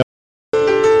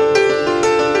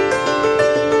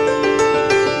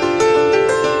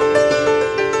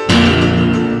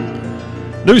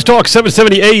News Talk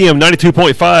 770 AM,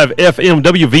 92.5 FM,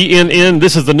 WVNN.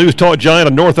 This is the News Talk giant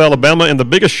of North Alabama, and the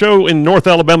biggest show in North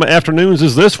Alabama afternoons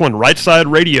is this one, Right Side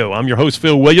Radio. I'm your host,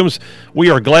 Phil Williams. We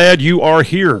are glad you are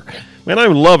here. Man,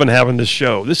 I'm loving having this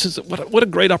show. This is what a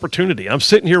great opportunity. I'm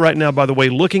sitting here right now, by the way,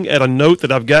 looking at a note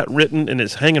that I've got written, and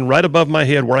it's hanging right above my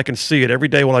head where I can see it every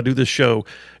day while I do this show.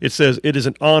 It says, "It is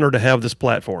an honor to have this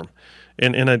platform."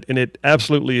 And it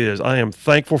absolutely is. I am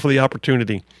thankful for the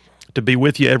opportunity to be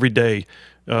with you every day,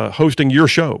 hosting your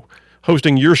show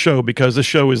because this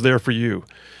show is there for you.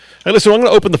 Hey, listen, I'm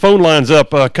going to open the phone lines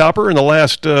up, Copper, in the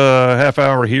last half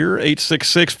hour here,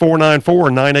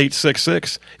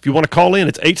 866-494-9866. If you want to call in,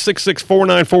 it's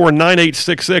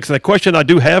 866-494-9866. And the question I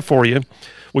do have for you,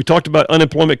 we talked about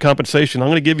unemployment compensation. I'm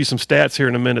going to give you some stats here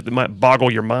in a minute that might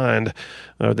boggle your mind.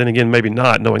 Then again, maybe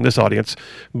not, knowing this audience.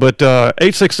 But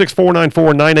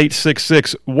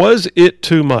 866-494-9866, was it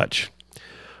too much?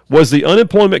 Was the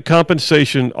unemployment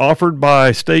compensation offered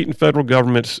by state and federal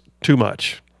governments too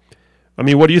much? I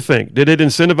mean, what do you think? Did it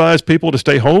incentivize people to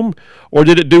stay home, or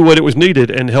did it do what it was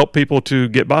needed and help people to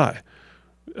get by?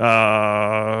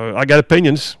 I got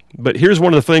opinions, but here's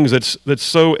one of the things that's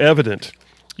so evident.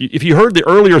 If you heard the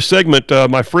earlier segment,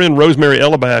 my friend Rosemary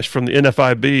Elabash from the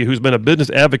NFIB, who's been a business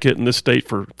advocate in this state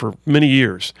for many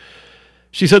years,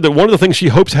 she said that one of the things she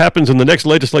hopes happens in the next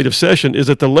legislative session is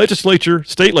that the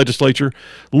state legislature,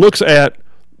 looks at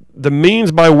the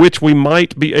means by which we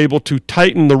might be able to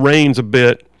tighten the reins a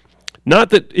bit.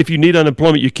 Not that if you need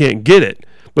unemployment, you can't get it,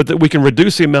 but that we can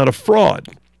reduce the amount of fraud.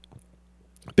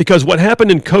 Because what happened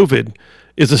in COVID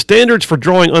is the standards for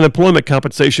drawing unemployment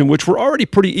compensation, which were already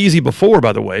pretty easy before,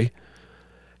 by the way,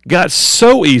 got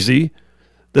so easy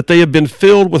that they have been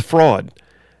filled with fraud.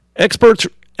 Experts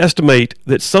estimate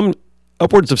that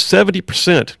upwards of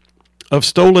 70% of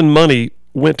stolen money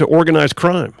went to organized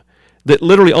crime, that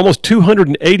literally almost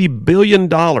 $280 billion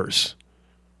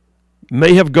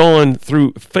may have gone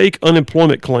through fake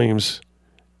unemployment claims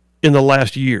in the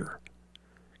last year.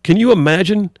 Can you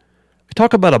imagine?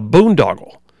 Talk about a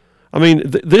boondoggle. I mean,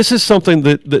 this is something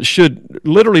that should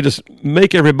literally just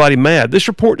make everybody mad. This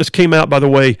report just came out, by the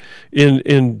way,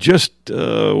 in just,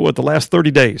 the last 30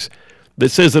 days, that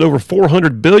says that over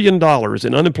 $400 billion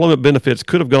in unemployment benefits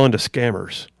could have gone to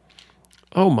scammers.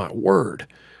 Oh, my word.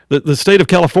 The state of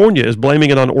California is blaming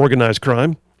it on organized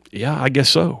crime. Yeah, I guess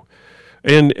so.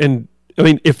 And I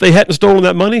mean, if they hadn't stolen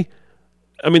that money,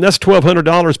 I mean, that's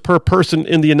 $1,200 per person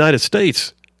in the United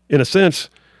States, in a sense.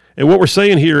 And what we're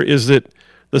saying here is that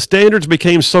the standards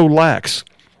became so lax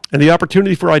and the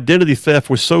opportunity for identity theft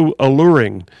was so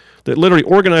alluring that literally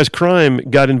organized crime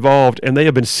got involved, and they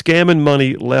have been scamming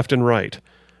money left and right.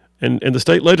 And the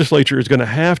state legislature is going to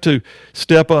have to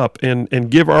step up and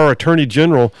give our Attorney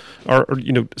General,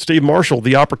 Steve Marshall,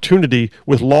 the opportunity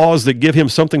with laws that give him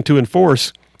something to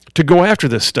enforce to go after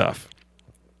this stuff.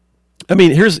 I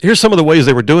mean, here's some of the ways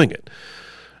they were doing it.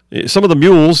 Some of the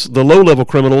mules, the low-level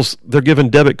criminals, they're given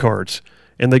debit cards,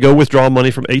 and they go withdraw money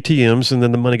from ATMs, and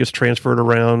then the money gets transferred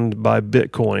around by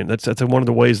Bitcoin. That's one of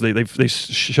the ways they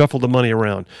shuffle the money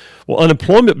around. Well,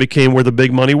 unemployment became where the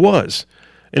big money was,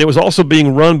 and it was also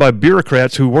being run by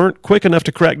bureaucrats who weren't quick enough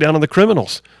to crack down on the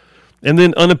criminals. And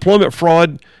then unemployment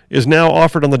fraud is now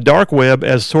offered on the dark web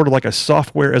as sort of like a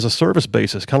software as a service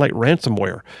basis, kind of like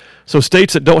ransomware. So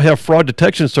states that don't have fraud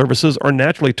detection services are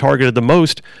naturally targeted the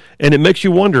most, and it makes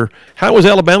you wonder, how is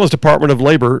Alabama's Department of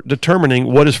Labor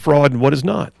determining what is fraud and what is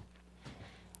not?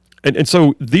 And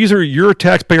so these are your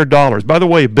taxpayer dollars. By the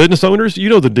way, business owners, you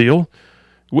know the deal.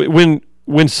 When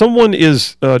someone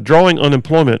is drawing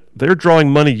unemployment, they're drawing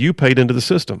money you paid into the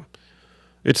system.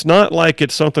 It's not like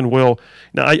it's something,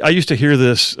 now I used to hear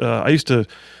this, as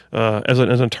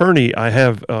an attorney, I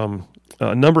have a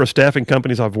number of staffing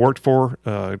companies I've worked for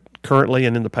currently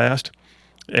and in the past.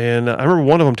 And I remember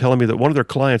one of them telling me that one of their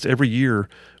clients every year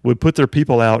would put their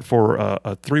people out for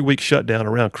a 3-week shutdown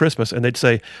around Christmas. And they'd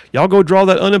say, y'all go draw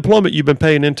that unemployment you've been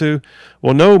paying into.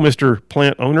 Well, no, Mr.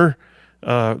 Plant Owner,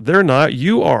 they're not.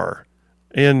 You are.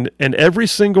 And every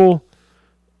single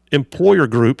employer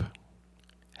group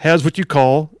has what you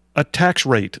call a tax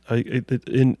rate.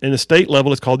 In a state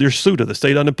level, it's called your SUTA, the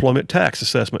State Unemployment Tax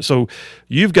Assessment. So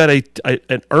you've got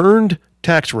an earned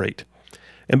tax rate.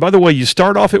 And by the way, you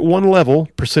start off at one level,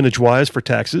 percentage-wise, for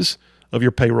taxes of your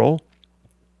payroll,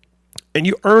 and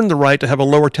you earn the right to have a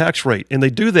lower tax rate. And they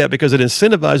do that because it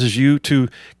incentivizes you to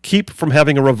keep from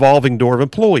having a revolving door of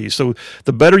employees. So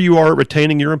the better you are at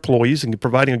retaining your employees and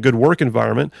providing a good work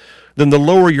environment, then the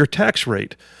lower your tax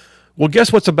rate. Well,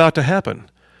 guess what's about to happen?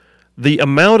 The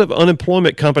amount of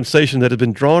unemployment compensation that has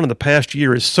been drawn in the past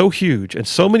year is so huge, and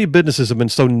so many businesses have been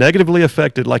so negatively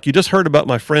affected. Like you just heard about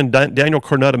my friend Daniel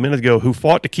Cornutt a minute ago, who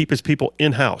fought to keep his people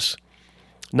in-house.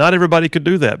 Not everybody could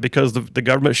do that because the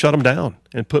government shut them down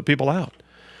and put people out.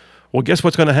 Well, guess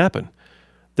what's going to happen?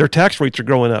 Their tax rates are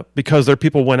growing up because their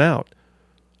people went out.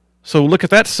 So look at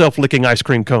that self-licking ice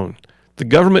cream cone. The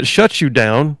government shuts you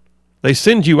down, they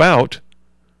send you out,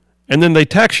 and then they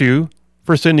tax you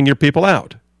for sending your people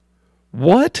out.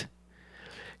 What?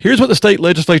 Here's what the state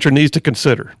legislature needs to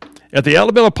consider. At the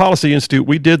Alabama Policy Institute,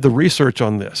 we did the research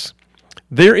on this.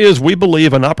 There is, we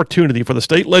believe, an opportunity for the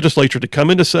state legislature to come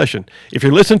into session. If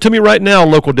you're listening to me right now,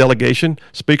 local delegation,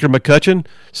 Speaker McCutcheon,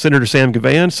 Senator Sam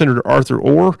Gavan, Senator Arthur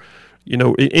Orr,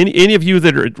 any of you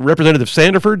that are Representative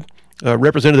Sandiford,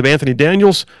 Representative Anthony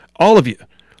Daniels, all of you,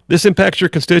 this impacts your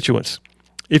constituents.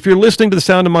 If you're listening to the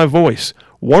sound of my voice,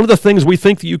 one of the things we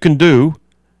think that you can do,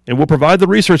 and we'll provide the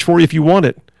research for you if you want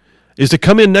it, is to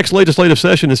come in next legislative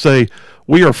session and say,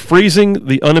 we are freezing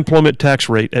the unemployment tax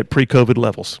rate at pre-COVID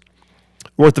levels.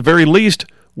 Or at the very least,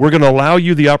 we're going to allow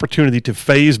you the opportunity to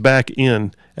phase back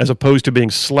in as opposed to being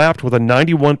slapped with a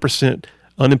 91%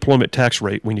 unemployment tax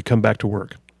rate when you come back to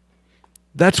work.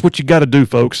 That's what you got to do,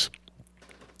 folks.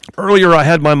 Earlier, I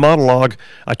had my monologue.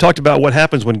 I talked about what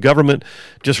happens when government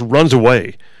just runs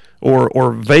away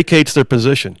or vacates their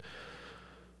position.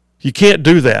 You can't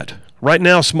do that. Right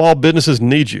now, small businesses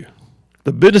need you.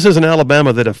 The businesses in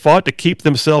Alabama that have fought to keep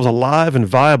themselves alive and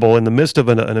viable in the midst of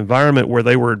an environment where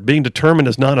they were being determined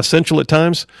as non-essential at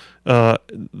times,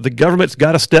 the government's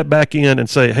got to step back in and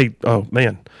say, hey, oh,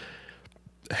 man,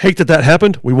 hate that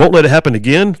happened. We won't let it happen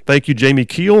again. Thank you, Jamie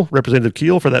Keel, Representative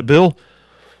Keel, for that bill.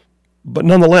 But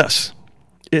nonetheless,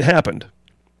 it happened.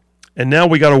 And now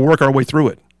we got to work our way through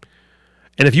it.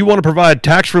 And if you want to provide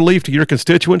tax relief to your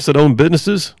constituents that own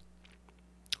businesses,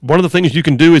 one of the things you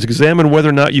can do is examine whether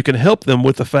or not you can help them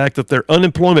with the fact that their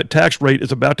unemployment tax rate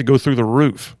is about to go through the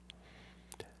roof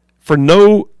for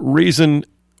no reason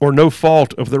or no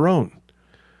fault of their own.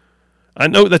 I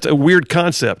know that's a weird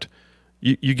concept.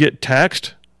 You get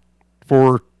taxed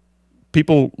for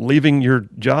people leaving your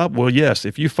job? Well, yes,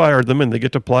 if you fired them and they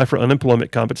get to apply for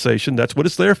unemployment compensation, that's what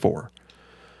it's there for.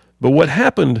 But what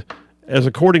happened, as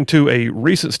according to a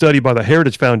recent study by the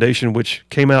Heritage Foundation, which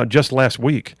came out just last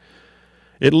week,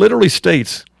 it literally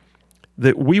states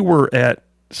that we were at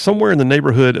somewhere in the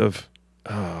neighborhood of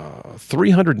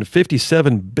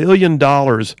 $357 billion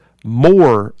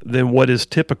more than what is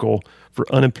typical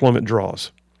for unemployment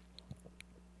draws.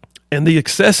 And the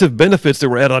excessive benefits that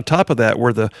were added on top of that,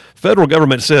 where the federal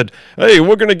government said, hey,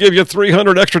 we're going to give you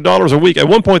 $300 extra a week. At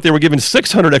one point, they were giving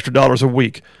 $600 extra a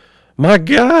week. My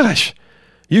gosh,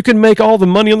 you can make all the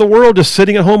money in the world just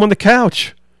sitting at home on the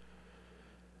couch.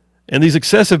 And these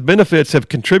excessive benefits have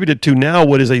contributed to now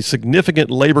what is a significant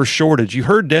labor shortage. You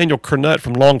heard Daniel Cornutt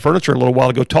from Long Furniture a little while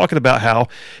ago talking about how,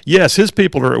 yes, his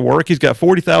people are at work. He's got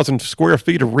 40,000 square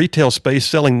feet of retail space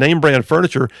selling name brand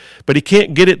furniture, but he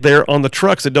can't get it there on the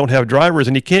trucks that don't have drivers,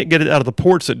 and he can't get it out of the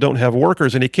ports that don't have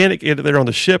workers, and he can't get it there on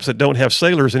the ships that don't have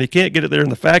sailors, and he can't get it there in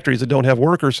the factories that don't have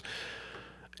workers.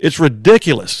 It's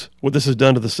ridiculous what this has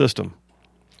done to the system.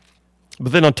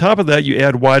 But then on top of that, you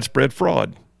add widespread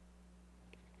fraud.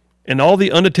 And all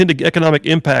the unintended economic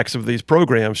impacts of these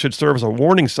programs should serve as a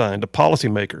warning sign to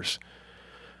policymakers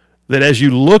that as you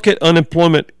look at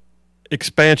unemployment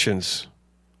expansions,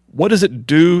 what does it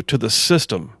do to the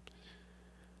system?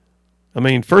 I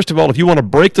mean, first of all, if you want to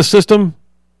break the system,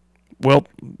 well,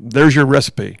 there's your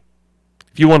recipe.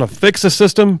 If you want to fix the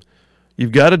system,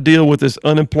 you've got to deal with this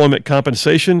unemployment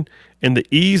compensation and the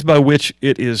ease by which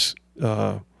it is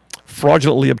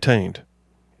fraudulently obtained.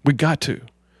 We got to.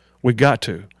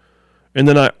 And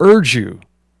then I urge you,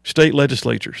 state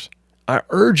legislatures, I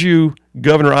urge you,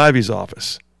 Governor Ivey's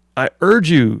office, I urge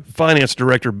you, Finance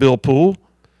Director Bill Poole,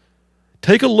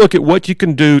 take a look at what you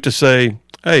can do to say,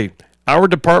 hey, our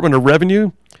Department of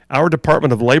Revenue, our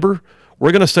Department of Labor,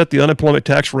 we're going to set the unemployment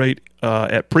tax rate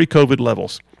at pre-COVID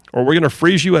levels, or we're going to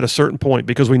freeze you at a certain point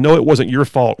because we know it wasn't your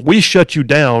fault. We shut you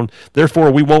down,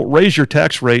 therefore we won't raise your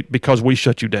tax rate because we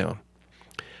shut you down.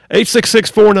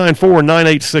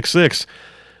 866-494-9866.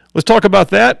 Let's talk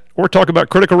about that, or talk about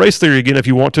critical race theory again if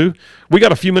you want to. We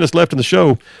got a few minutes left in the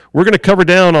show. We're going to cover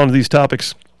down on these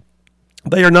topics.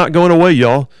 They are not going away,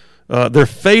 y'all. They're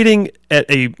fading at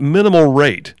a minimal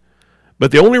rate.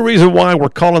 But the only reason why we're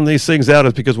calling these things out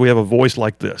is because we have a voice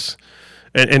like this.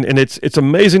 And it's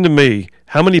amazing to me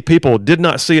how many people did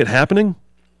not see it happening,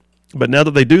 but now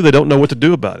that they do, they don't know what to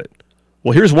do about it.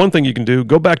 Well, here's one thing you can do.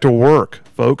 Go back to work,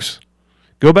 folks.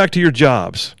 Go back to your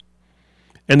jobs.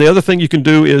 And the other thing you can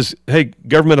do is, hey,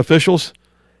 government officials,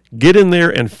 Get in there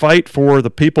and fight for the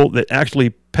people that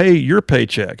actually pay your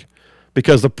paycheck,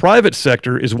 because the private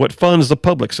sector is what funds the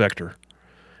public sector.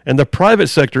 And the private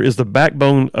sector is the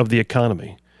backbone of the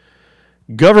economy.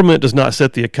 Government does not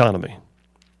set the economy.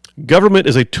 Government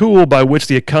is a tool by which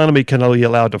the economy can be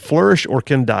allowed to flourish or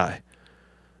can die.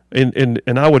 And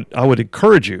I would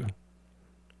encourage you,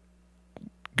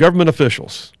 government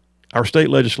officials, our state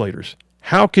legislators,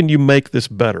 how can you make this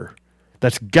better?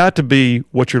 That's got to be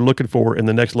what you're looking for in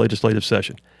the next legislative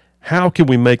session. How can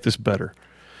we make this better?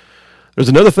 There's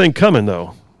another thing coming,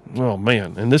 though. Oh,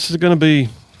 man, and this is going to be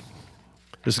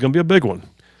a big one.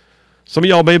 Some of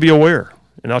y'all may be aware,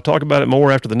 and I'll talk about it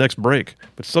more after the next break,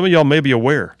 but some of y'all may be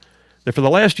aware that for the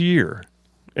last year,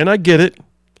 and I get it, a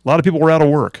lot of people were out of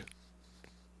work,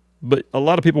 but a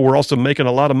lot of people were also making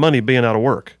a lot of money being out of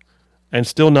work and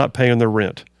still not paying their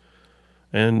rent.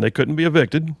 And they couldn't be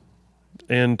evicted.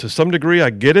 And to some degree, I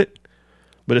get it,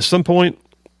 but at some point,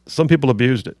 some people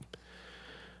abused it.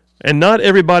 And not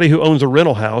everybody who owns a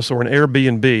rental house or an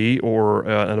Airbnb or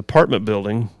an apartment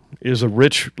building is a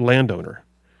rich landowner.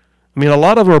 I mean, a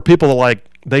lot of them are people that, like,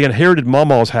 they inherited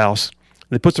Mama's house,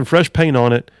 they put some fresh paint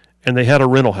on it, and they had a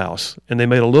rental house, and they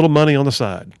made a little money on the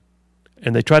side,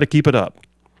 and they try to keep it up.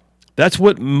 That's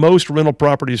what most rental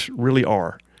properties really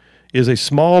are, is a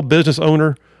small business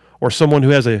owner or someone who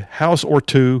has a house or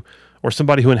two or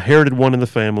somebody who inherited one in the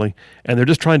family, and they're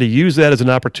just trying to use that as an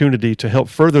opportunity to help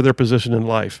further their position in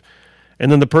life.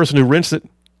 And then the person who rents it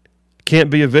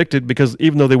can't be evicted because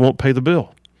even though they won't pay the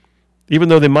bill, even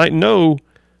though they might know,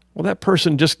 well, that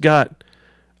person just got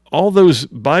all those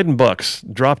Biden bucks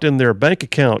dropped in their bank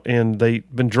account, and they've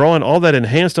been drawing all that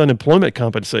enhanced unemployment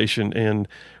compensation, and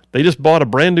they just bought a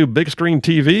brand new big screen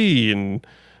TV,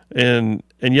 and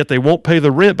yet they won't pay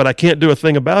the rent, but I can't do a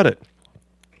thing about it.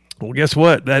 Well, guess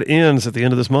what? That ends at the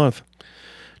end of this month.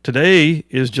 Today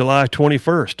is July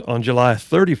 21st. On July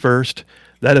 31st,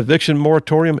 that eviction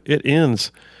moratorium, it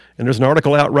ends. And there's an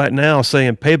article out right now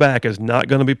saying payback is not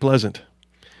going to be pleasant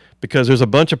because there's a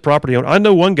bunch of property owners. I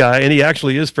know one guy, and he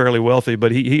actually is fairly wealthy,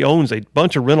 but he owns a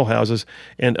bunch of rental houses.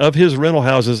 And of his rental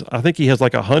houses, I think he has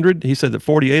like 100. He said that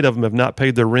 48 of them have not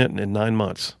paid their rent in 9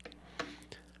 months.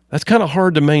 That's kind of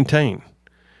hard to maintain.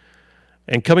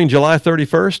 And coming July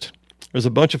 31st, there's a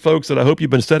bunch of folks that I hope you've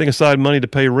been setting aside money to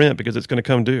pay rent because it's going to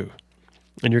come due.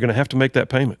 And you're going to have to make that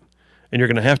payment. And you're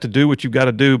going to have to do what you've got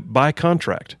to do by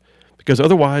contract. Because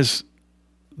otherwise,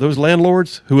 those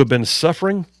landlords who have been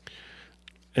suffering,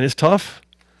 and it's tough,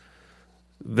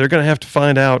 they're going to have to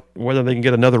find out whether they can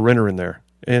get another renter in there.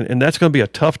 And that's going to be a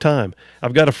tough time.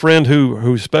 I've got a friend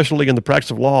whose specialty in the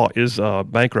practice of law is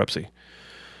bankruptcy.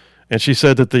 And she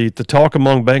said that the talk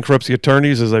among bankruptcy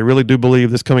attorneys is they really do believe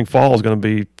this coming fall is going to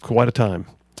be quite a time.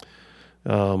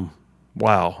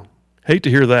 Wow. Hate to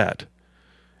hear that.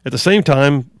 At the same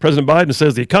time, President Biden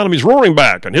says the economy is roaring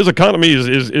back, and his economy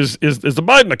is the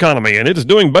Biden economy, and it is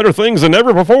doing better things than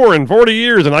ever before in 40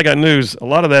 years. And I got news. A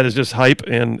lot of that is just hype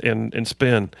and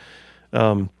spin.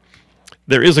 There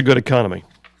is a good economy.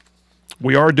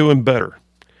 We are doing better.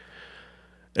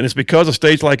 And it's because of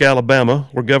states like Alabama,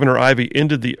 where Governor Ivey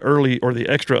ended the early or the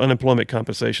extra unemployment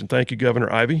compensation. Thank you, Governor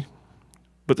Ivey.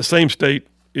 But the same state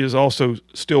is also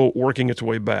still working its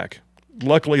way back.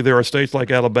 Luckily, there are states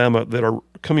like Alabama that are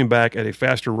coming back at a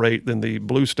faster rate than the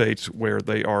blue states where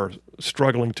they are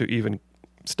struggling to even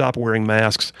stop wearing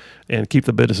masks and keep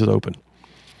the businesses open.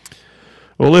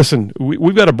 Well, listen,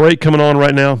 we've got a break coming on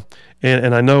right now.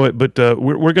 And I know it, but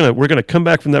we're gonna come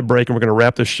back from that break, and we're gonna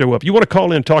wrap this show up. You want to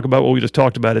call in and talk about what we just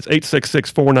talked about? It's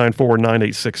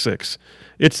 866-494-9866.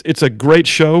 It's a great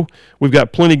show. We've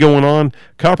got plenty going on.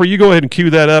 Copper, you go ahead and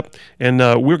cue that up, and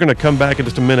we're gonna come back in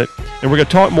just a minute, and we're gonna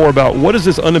talk more about what does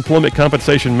this unemployment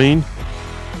compensation mean?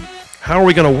 How are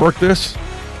we gonna work this?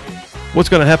 What's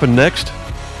gonna happen next?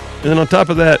 And then on top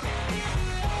of that,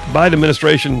 Biden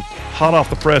administration hot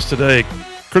off the press today.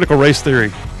 Critical race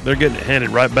theory, they're getting it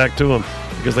handed right back to them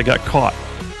because they got caught.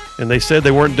 And they said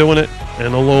they weren't doing it,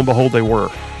 and lo and behold, they were.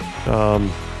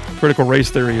 Critical race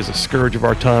theory is a scourge of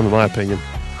our time, in my opinion,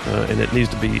 and it needs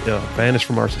to be banished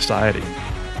from our society.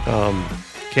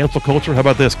 Cancel culture, how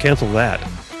about this? Cancel that.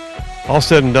 All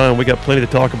said and done, we got plenty to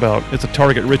talk about. It's a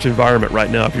target-rich environment right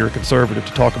now if you're a conservative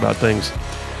to talk about things.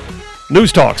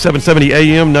 News Talk, 770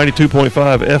 AM,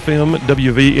 92.5 FM,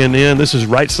 WVNN. This is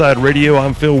Right Side Radio.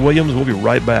 I'm Phil Williams. We'll be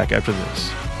right back after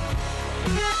this.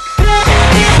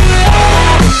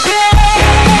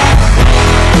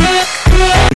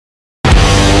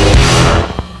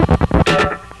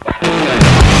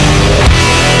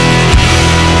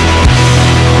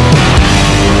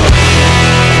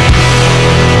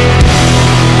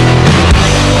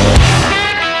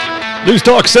 News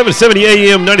Talk 770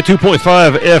 AM,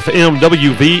 92.5 FM,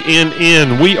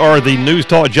 WVNN. We are the News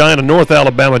Talk giant of North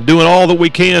Alabama, doing all that we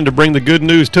can to bring the good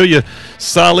news to you.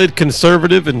 Solid,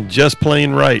 conservative, and just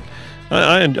plain right.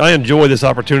 I enjoy this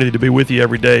opportunity to be with you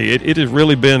every day. It has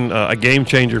really been a game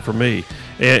changer for me,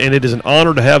 and it is an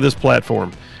honor to have this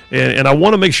platform. And I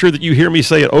want to make sure that you hear me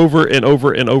say it over and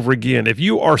over and over again. If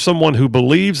you are someone who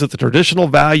believes that the traditional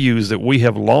values that we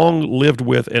have long lived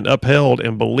with and upheld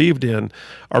and believed in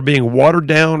are being watered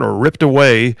down or ripped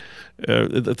away,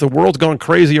 that the world's gone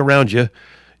crazy around you,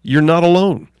 you're not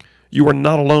alone. You are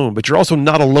not alone, but you're also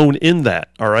not alone in that,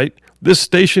 all right? This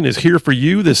station is here for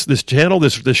you. This channel,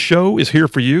 this show is here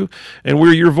for you, and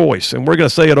we're your voice. And we're going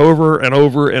to say it over and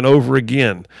over and over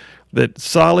again. That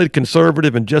solid,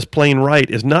 conservative, and just plain right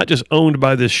is not just owned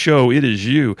by this show, it is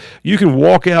you. You can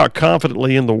walk out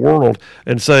confidently in the world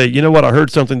and say, you know what, I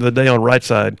heard something the other day on Right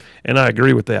Side, and I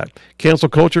agree with that. Cancel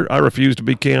culture, I refuse to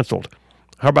be canceled.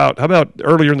 How about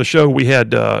earlier in the show, we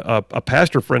had a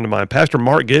pastor friend of mine, Pastor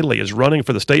Mark Gidley, is running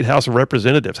for the State House of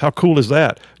Representatives. How cool is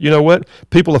that? You know what?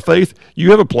 People of faith,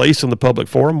 you have a place in the public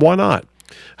forum. Why not?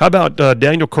 How about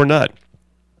Daniel Cornutt,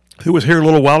 who was here a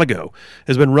little while ago,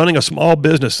 has been running a small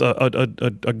business,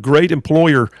 a great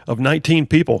employer of 19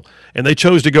 people, and they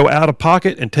chose to go out of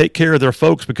pocket and take care of their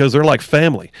folks because they're like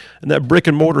family. And that brick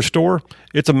and mortar store,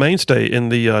 it's a mainstay in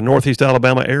the Northeast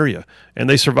Alabama area, and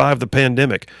they survived the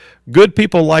pandemic. Good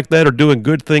people like that are doing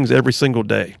good things every single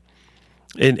day.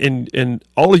 And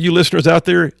all of you listeners out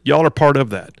there, y'all are part of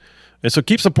that. And so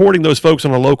keep supporting those folks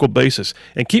on a local basis,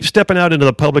 and keep stepping out into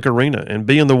the public arena and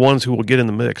being the ones who will get in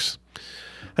the mix.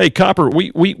 Hey, Copper,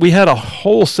 we had a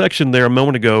whole section there a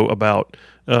moment ago about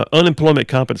unemployment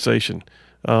compensation.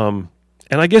 And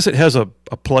I guess it has a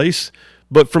place,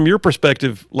 but from your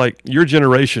perspective, like your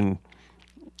generation,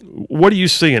 what are you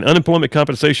seeing? Unemployment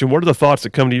compensation, what are the thoughts that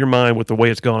come to your mind with the way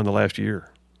it's gone in the last year?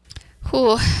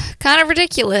 Ooh, kind of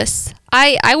ridiculous.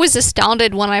 I was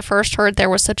astounded when I first heard there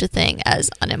was such a thing as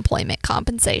unemployment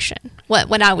compensation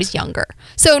when I was younger.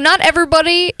 So not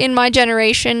everybody in my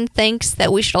generation thinks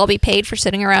that we should all be paid for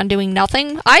sitting around doing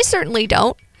nothing. I certainly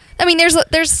don't. I mean,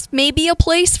 there's maybe a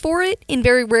place for it in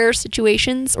very rare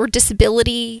situations, or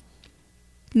disability,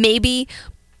 maybe.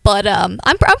 But I'm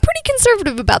pretty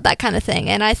conservative about that kind of thing,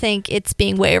 and I think it's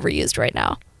being way overused right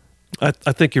now.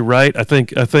 I think you're right. I don't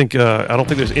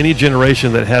think there's any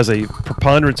generation that has a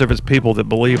preponderance of its people that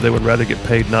believe they would rather get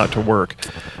paid not to work.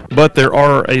 But there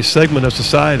are a segment of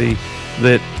society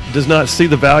that does not see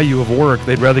the value of work.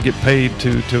 They'd rather get paid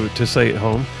to stay at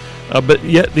home. But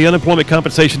yet the unemployment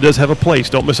compensation does have a place.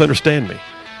 Don't misunderstand me.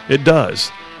 It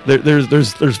does.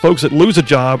 There's folks that lose a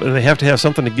job and they have to have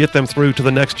something to get them through to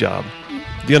the next job.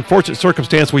 The unfortunate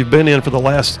circumstance we've been in for the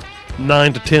last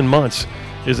 9 to 10 months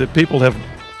is that people have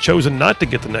chosen not to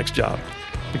get the next job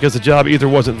because the job either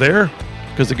wasn't there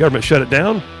because the government shut it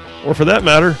down, or for that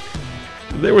matter,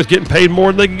 they was getting paid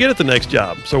more than they could get at the next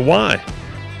job. So why?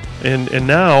 And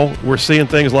now we're seeing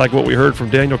things like what we heard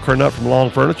from Daniel Cornutt from Long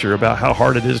Furniture about how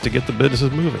hard it is to get the businesses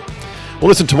moving. Well,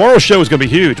 listen, tomorrow's show is going to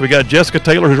be huge. We got Jessica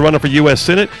Taylor, who's running for U.S.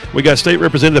 Senate. We got State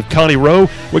Representative Connie Rowe.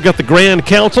 We got the Grand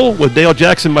Council with Dale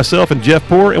Jackson, myself, and Jeff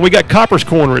Poore. And we got Copper's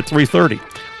Corner at 3:30.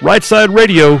 Right Side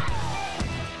Radio.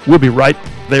 We'll be right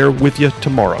there with you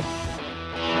tomorrow.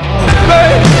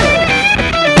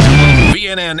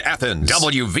 VNN Athens,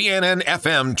 WVNN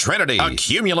FM Trinity, a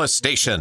Cumulus station.